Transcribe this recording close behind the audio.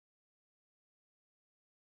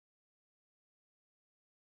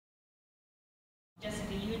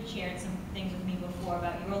Jessica, you had shared some things with me before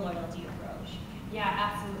about your loyalty approach. Yeah,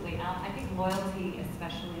 absolutely. I think loyalty,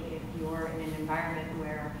 especially if you're in an environment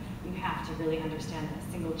where you have to really understand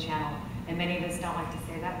a single channel, and many of us don't like to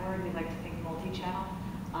say that word, we like to think multi-channel.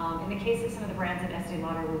 In the case of some of the brands at Estee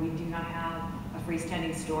Lauder where we do not have a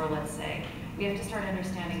freestanding store, let's say, we have to start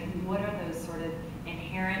understanding what are those sort of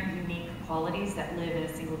inherent, unique qualities that live in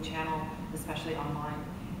a single channel, especially online.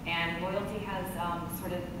 And loyalty has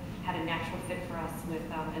sort of had a natural fit for us with,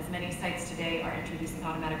 as many sites today are introducing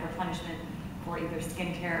automatic replenishment for either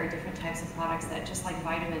skincare or different types of products that, just like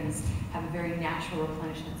vitamins, have a very natural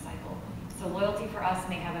replenishment cycle. So loyalty for us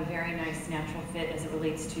may have a very nice natural fit as it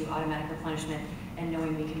relates to automatic replenishment and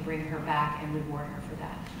knowing we can bring her back and reward her for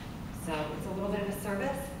that. So it's a little bit of a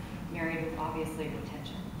service married with obviously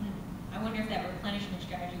retention. I wonder if that replenishment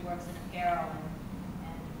strategy works in apparel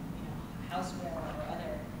and you know, houseware or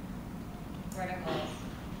other verticals.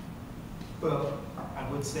 Well, I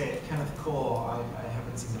would say at Kenneth Cole, I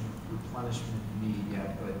haven't seen the replenishment need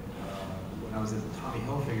yet, but when I was at Tommy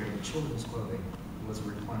Hilfiger, the children's clothing was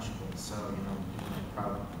replenishable. So, you know,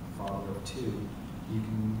 proud father of two, you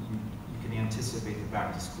can anticipate the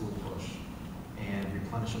back to school push and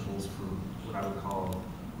replenishables for what I would call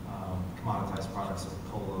commoditized products like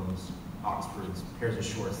polos, Oxfords, pairs of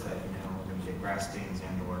shorts that, you know, are going to get grass stains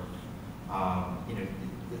and or, you know,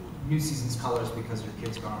 the new season's colors because your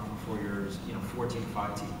kid's gone from 4 years, you know, 14 to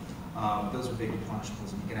 5T. Those are big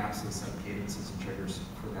replenishables, and you can absolutely set cadences and triggers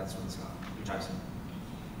for that sort of stuff, which I've seen.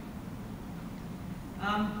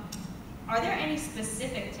 Are there any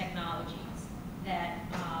specific technologies that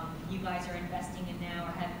you guys are investing in now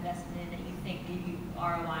or have invested in that you think give you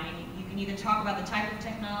ROI? And you can either talk about the type of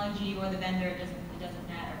technology or the vendor, it doesn't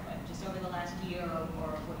matter, but just over the last year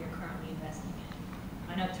or what you're currently investing in.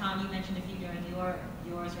 I know, Tom, you mentioned a few during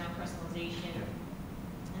yours around personalization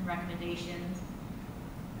and recommendations.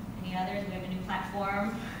 Any others? We have a new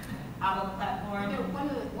platform, Outlook platform. You know,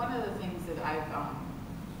 one of the things that I've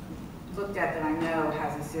looked at that I know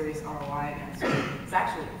has a serious ROI against it, it's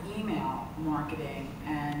actually email marketing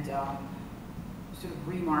and sort of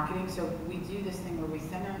remarketing. So we do this thing where we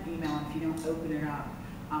send out an email, and if you don't open it up,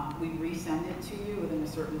 we resend it to you within a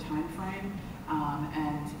certain time frame.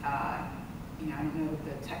 You know, I don't know what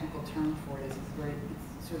the technical term for it is.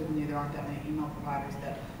 It's sort of new. There aren't that many email providers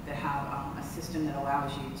that have a system that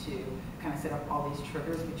allows you to kind of set up all these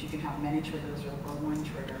triggers, but you can have many triggers or one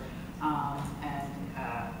trigger.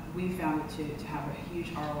 We found it to have a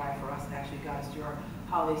huge ROI for us. It actually got us through our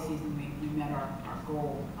holiday season. We met our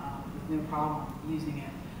goal with no problem using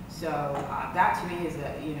it. So that to me is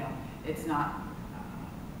you know, it's not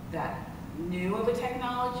that new of a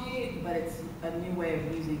technology, but it's a new way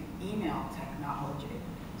of using email technology.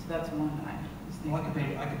 So that's one that I was thinking. Well,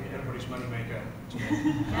 I could be everybody's moneymaker.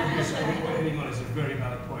 Because I think what you're hitting on is a very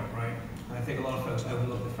valid point, right? And I think a lot of folks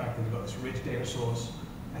overlook the fact that we've got this rich data source,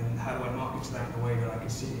 and how do I market to that in a way that I can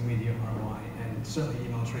see immediate ROI? And certainly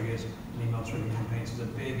email triggers and email triggering campaigns is a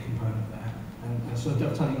big component there. And so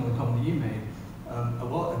dovetailing on the comment that you made,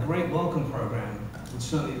 a great welcome program would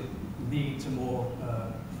certainly lead to more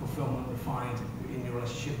fulfillment refined in your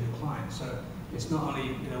relationship with your clients. So it's not only,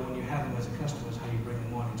 you know, when you have them as a customer, it's how you bring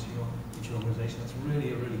them on into your organization. That's really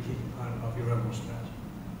a really key component of your overall strategy.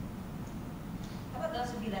 How about those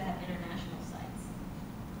of you that have international sites?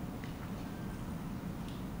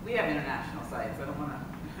 We have international sites. I don't want to,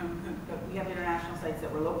 but we have international sites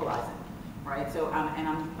that we're localizing, right? So, and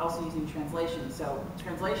I'm also using translation. So,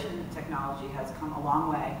 translation technology has come a long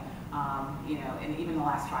way, you know, in even the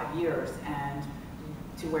last 5 years, and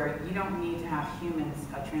to where you don't need to have humans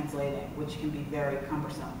translating, which can be very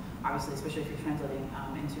cumbersome, obviously, especially if you're translating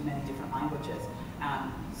into many different languages.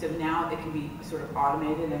 So now it can be sort of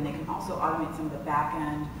automated, and they can also automate some of the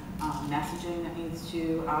back-end messaging that needs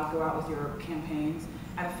to go out with your campaigns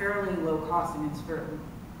at a fairly low cost. I mean, it's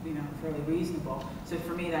fairly reasonable. So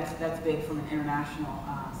for me, that's big from an international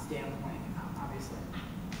standpoint, obviously.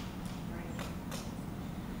 Right.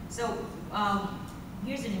 So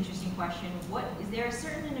here's an interesting question. Is there a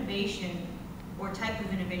certain innovation or type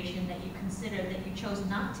of innovation that you consider that you chose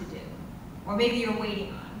not to do? Or maybe you're waiting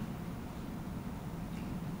on?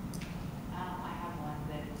 I have one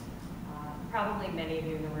that probably many of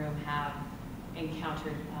you in the room have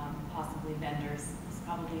encountered, possibly vendors. This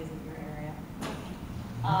probably isn't your area.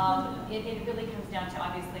 It really comes down to,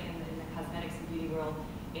 obviously, in the cosmetics and beauty world,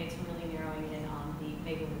 it's really narrowing in on the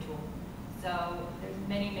makeover tool. So there's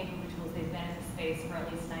many makeover tools. They've been in the space for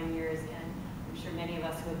at least 9 years, and I'm sure many of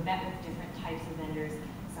us who have met with different types of vendors,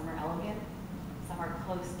 some are elegant, some are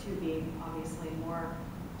close to being obviously more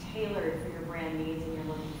tailored for your brand needs and your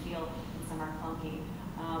look and feel, and some are clunky.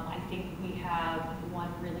 I think we have one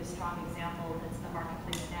really strong example that's in the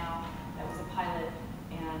marketplace now. That was a pilot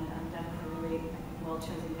and done with a really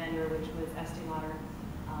well-chosen vendor, which was Estee Lauder.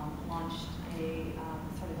 Launched a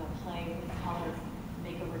sort of a play with color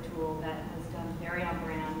makeover tool that was done very on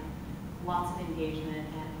brand, lots of engagement,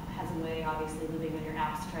 and has a way, obviously, living on your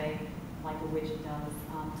apps tray like a widget does,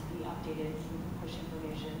 to be updated to push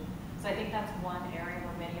information. So I think that's one area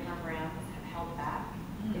where many of our brands have held back.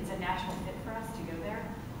 It's a natural fit for us to go there,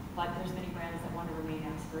 but there's many brands that want to remain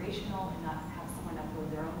aspirational and not have someone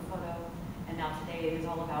upload their own photo. And now today it is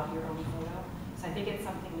all about your own photo. So I think it's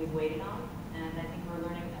something we've waited on, and I think we're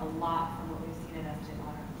learning a lot from what we've seen at Estee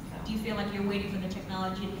Lauder. So. Do you feel like you're waiting for the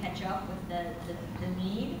technology to catch up with the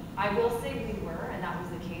need? I will say we were, and that was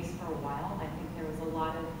the case for a while. I think there was a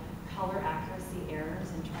lot of color accuracy errors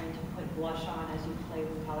in trying to put blush on as you play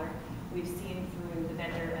with color. We've seen through the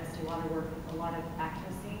vendor Estee Lauder work with a lot of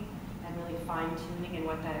accuracy and really fine-tuning in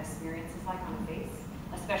what that experience is like on a face,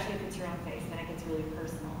 especially if it's your own face, then it gets really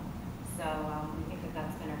personal. So we think that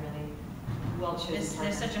that's been a really well-chosen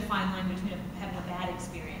There's such a fine line between having a bad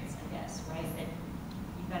experience, I guess, right? That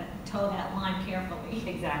you've got to toe that line carefully.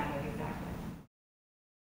 Exactly, exactly.